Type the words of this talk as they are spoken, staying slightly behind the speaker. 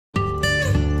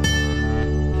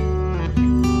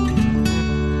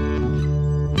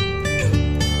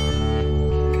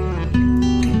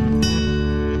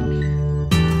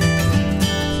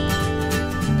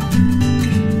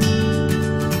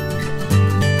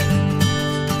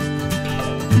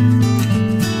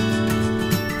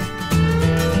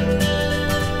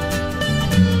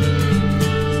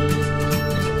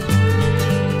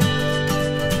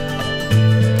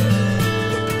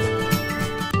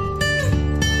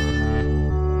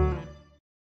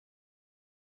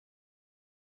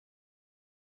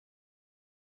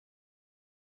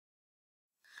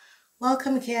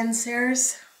Welcome,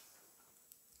 Cancers.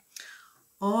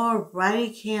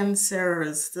 Alrighty,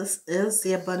 Cancers. This is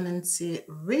the abundance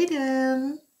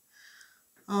reading.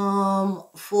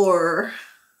 For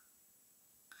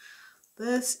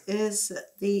this is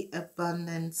the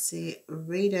abundance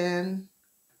reading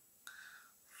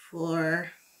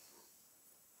for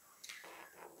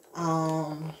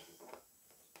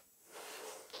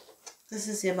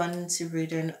this is the abundance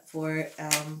reading for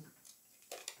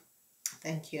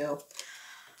thank you.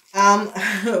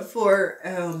 For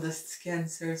this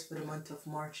Cancers for the month of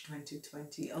March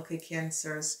 2020. Okay,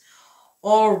 Cancers.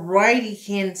 Alrighty,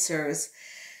 Cancers.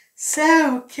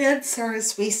 So,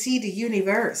 Cancers, we see the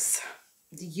universe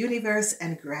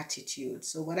and gratitude.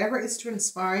 So, whatever is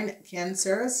transpiring,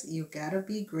 Cancers, you gotta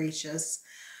be gracious,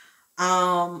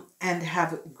 and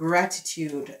have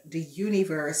gratitude. The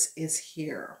universe is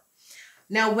here.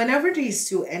 Now, whenever these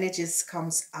two energies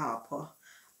comes up,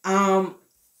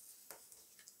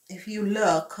 if you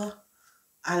look,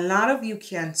 a lot of you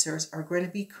Cancers are going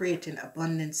to be creating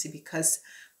abundance because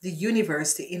the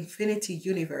universe, the infinity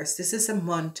universe, this is a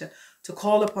month to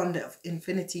call upon the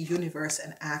infinity universe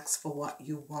and ask for what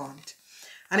you want.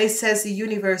 And it says the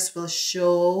universe will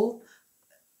show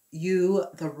you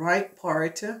the right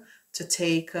part to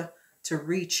take to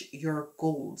reach your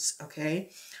goals.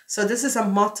 Okay, so this is a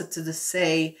motto to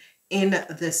say in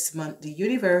this month: the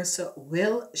universe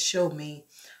will show me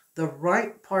the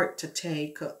right part to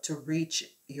take to reach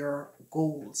your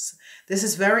goals. This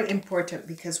is very important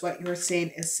because what you're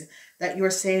saying is that you're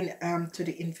saying to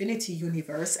the infinity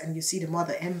universe, and you see the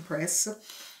Mother Empress,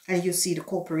 and you see the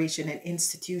corporation and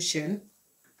institution,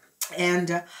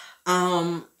 and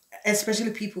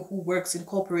especially people who works in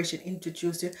corporation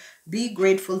institution, be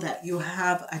grateful that you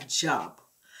have a job.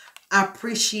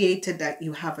 Appreciated that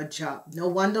you have a job. No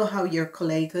wonder how your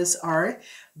colleagues are.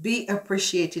 Be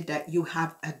appreciated that you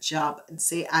have a job, and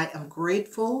say, I am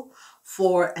grateful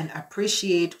for and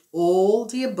appreciate all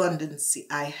the abundance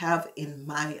I have in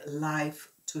my life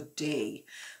today.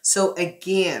 So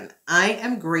again, I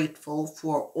am grateful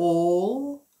for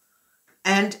all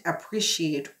and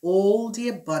appreciate all the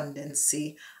abundance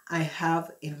I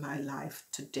have in my life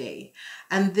today.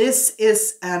 And this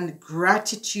is a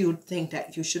gratitude thing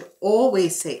that you should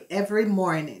always say every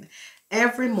morning.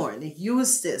 Every morning,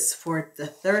 use this for the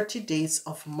 30 days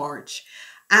of March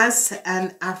as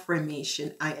an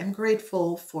affirmation. I am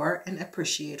grateful for and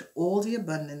appreciate all the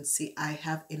abundance I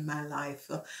have in my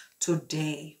life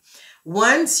today.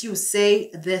 Once you say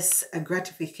this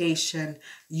gratification,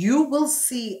 you will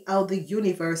see how the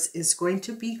universe is going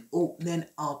to be opening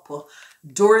up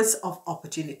doors of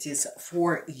opportunities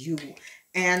for you,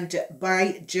 and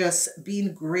by just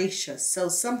being gracious. So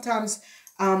sometimes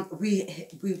we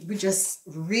just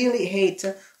really hate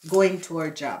going to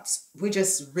our jobs. We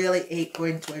just really hate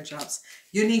going to our jobs.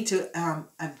 You need to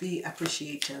be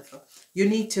appreciative. You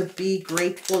need to be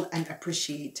grateful and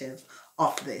appreciative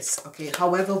of this. Okay,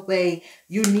 however way,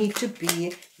 you need to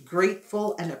be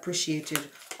grateful and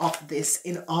appreciative of this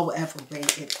in however way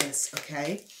it is.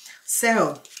 Okay,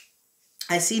 so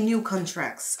I see new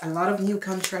contracts. A lot of new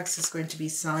contracts is going to be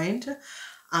signed.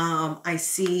 I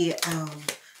see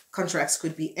contracts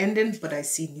could be ending, but I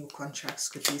see new contracts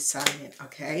could be signing.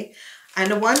 Okay, and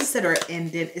the ones that are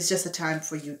ending is just a time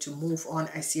for you to move on.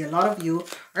 I see a lot of you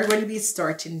are going to be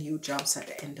starting new jobs at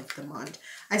the end of the month.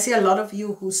 I see a lot of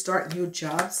you who start new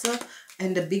jobs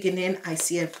in the beginning. I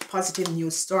see a positive new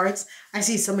starts. I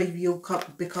see some of you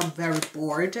become very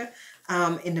bored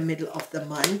in the middle of the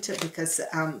month because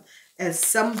as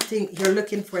something you're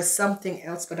looking for something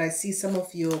else. But I see some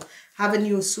of you have a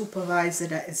new supervisor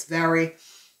that is very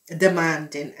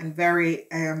demanding and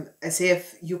very as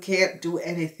if you can't do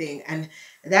anything, and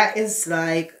that is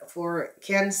like, for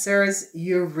Cancers,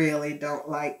 you really don't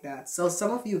like that. So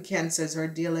some of you Cancers are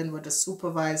dealing with a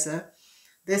supervisor.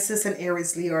 This is an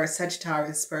Aries, Leo, or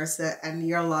Sagittarius person, and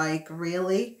you're like,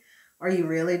 really, are you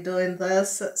really doing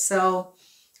this? So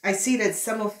I see that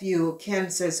some of you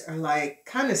Cancers are like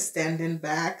kind of standing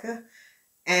back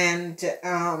and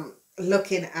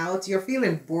looking out. You're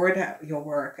feeling bored at your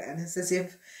work, and it's as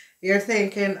if you're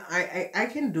thinking, I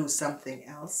can do something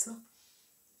else.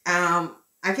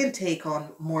 I can take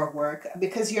on more work,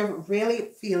 because you're really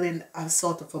feeling a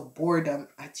sort of a boredom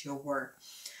at your work.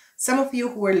 Some of you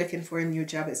who are looking for a new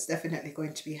job, it's definitely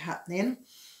going to be happening.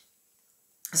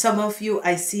 Some of you,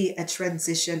 I see a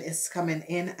transition is coming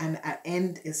in and an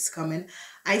end is coming.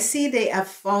 I see they have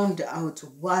found out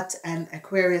what an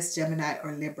Aquarius, Gemini,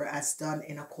 or Libra has done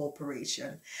in a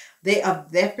corporation. They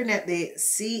have definitely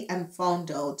see and found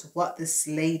out what this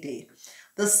lady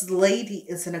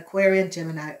is an Aquarian,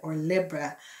 Gemini, or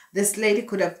Libra, This lady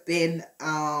could have been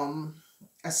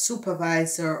a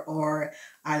supervisor or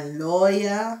a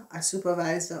lawyer, a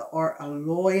supervisor or a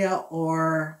lawyer,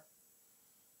 or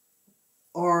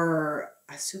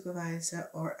a supervisor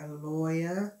or a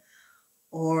lawyer,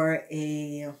 or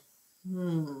a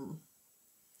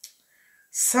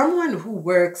someone who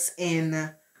works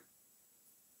in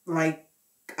like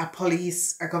a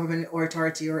police, a government or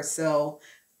authority or so,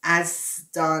 has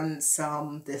done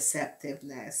some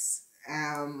deceptiveness.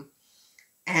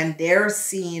 And they're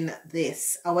seeing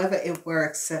this, however it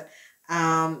works.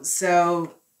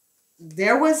 So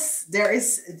there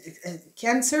is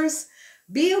Cancers,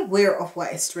 be aware of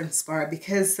what is transpired,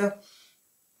 because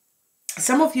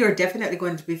some of you are definitely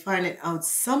going to be finding out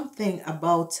something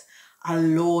about a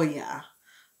lawyer.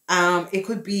 It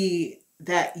could be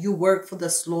that you work for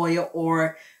this lawyer,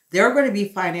 or they're going to be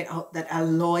finding out that a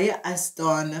lawyer has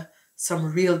done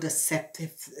some real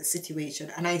deceptive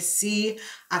situation. And I see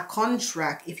a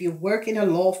contract. If you work in a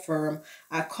law firm,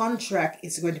 a contract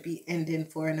is going to be ending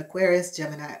for an Aquarius,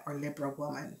 Gemini, or Libra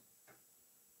woman.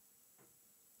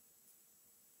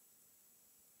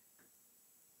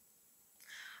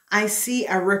 I see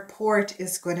a report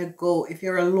is going to go, if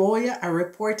you're a lawyer, a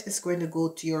report is going to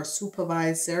go to your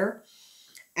supervisor,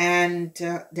 and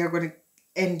they're going to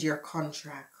end your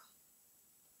contract.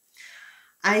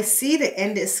 I see the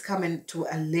end is coming to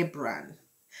a Libran.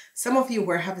 Some of you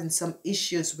were having some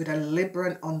issues with a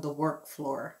Libran on the work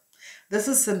floor. This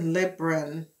is a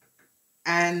Libran,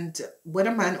 and with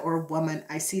a man or a woman,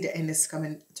 I see the end is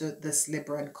coming to this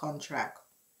Libran contract,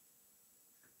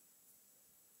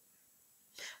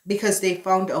 because they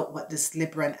found out what this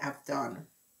Libran have done.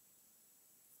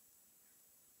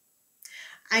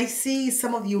 I see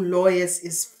some of you lawyers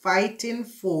is fighting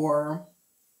for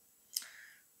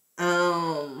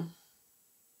a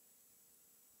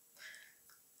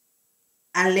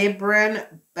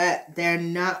Libran, but they're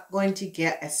not going to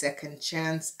get a second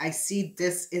chance. I see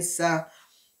this is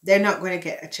they're not going to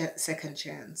get a second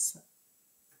chance.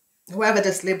 Whoever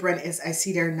this Libran is, I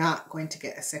see they're not going to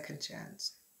get a second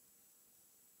chance.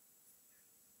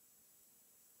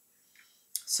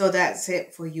 So that's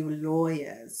it for you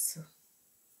lawyers.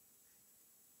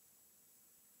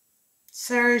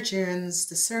 Surgeons,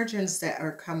 the surgeons that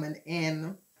are coming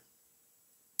in,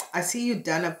 I see you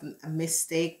done a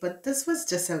mistake, but this was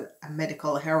just a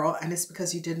medical error, and it's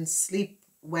because you didn't sleep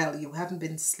well. You haven't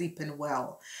been sleeping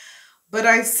well. But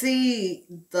I see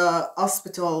the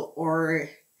hospital or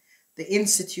the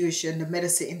institution, the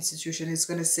medicine institution, is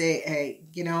going to say, hey,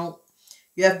 you know,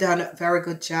 you have done a very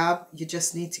good job. You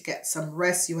just need to get some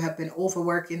rest. You have been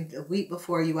overworking the week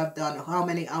before. You have done how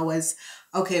many hours?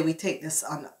 Okay, we take this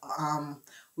on.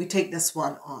 We take this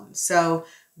one on. So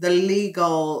the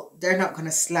legal, they're not going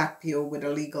to slap you with a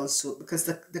legal suit, because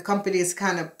the company is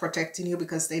kind of protecting you,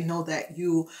 because they know that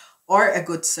you are a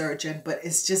good surgeon, but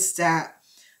it's just that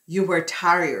you were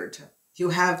tired.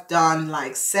 You have done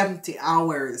like 70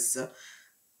 hours,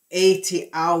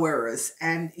 80 hours,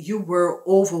 and you were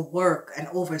overworked and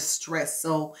overstressed.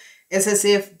 So it's as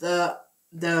if the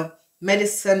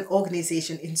medicine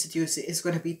organization institute is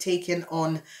going to be taking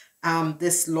on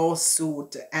this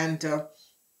lawsuit and deal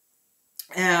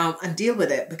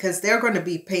with it, because they're going to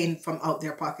be paying from out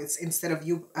their pockets instead of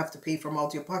you have to pay from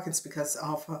out your pockets, because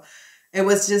of it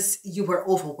was just you were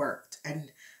overworked.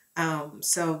 And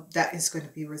so that is going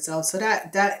to be resolved. So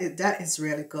that is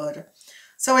really good.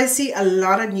 So I see a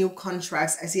lot of new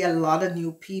contracts. I see a lot of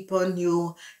new people.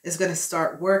 New is going to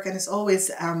start work. And it's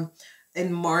always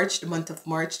in March, the month of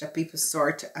March, that people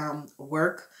start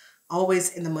work. Always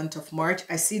in the month of March,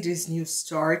 I see this new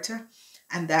start.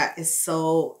 And that is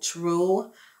so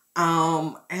true.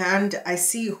 And I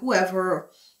see whoever,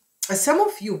 some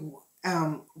of you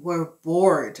were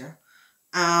bored.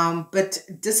 But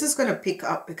this is going to pick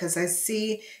up, because I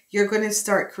see you're going to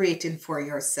start creating for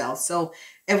yourself. So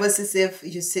it was as if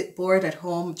you sit bored at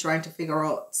home trying to figure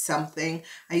out something,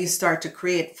 and you start to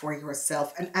create for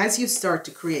yourself. And as you start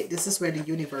to create, this is where the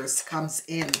universe comes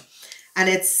in. And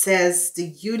it says the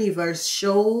universe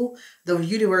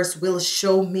will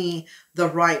show me the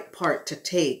right part to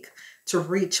take to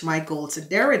reach my goals. And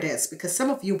there it is, because some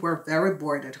of you were very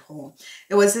bored at home.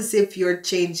 It was as if you're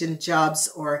changing jobs,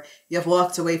 or you have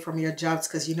walked away from your jobs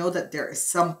because you know that there is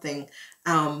something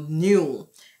new.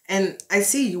 And I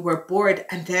see you were bored,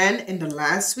 and then in the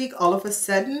last week, all of a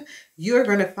sudden, you're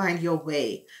going to find your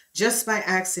way just by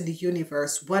asking the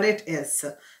universe what it is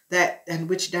that and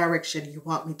which direction you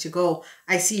want me to go.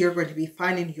 I see you're going to be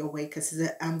finding your way, because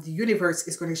the universe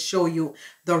is going to show you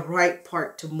the right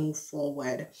part to move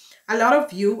forward. A lot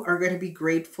of you are going to be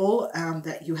grateful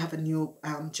that you have a new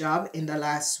job in the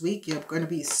last week. You're going to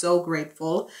be so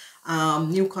grateful.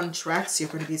 New contracts, you're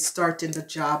going to be starting the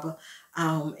job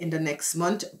in the next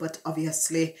month, but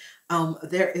obviously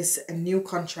there is a new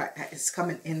contract that is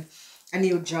coming in, a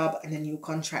new job and a new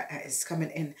contract that is coming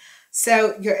in.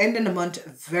 So you're ending the month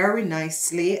very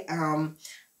nicely.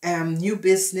 New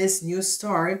business, new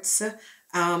starts.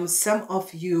 Some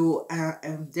of you,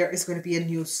 there is going to be a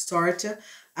new start.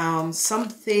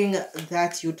 Something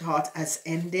that you thought has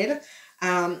ended.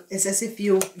 It's as if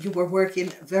you were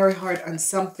working very hard on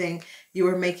something. You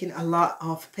were making a lot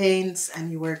of pains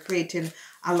and you were creating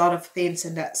a lot of pains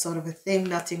and that sort of a thing.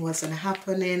 Nothing wasn't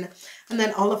happening. And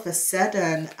then all of a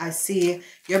sudden, I see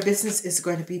your business is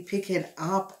going to be picking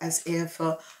up as if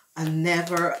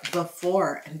never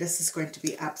before. And this is going to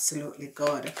be absolutely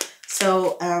good.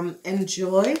 So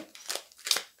enjoy.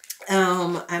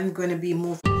 I'm going to be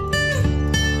moving.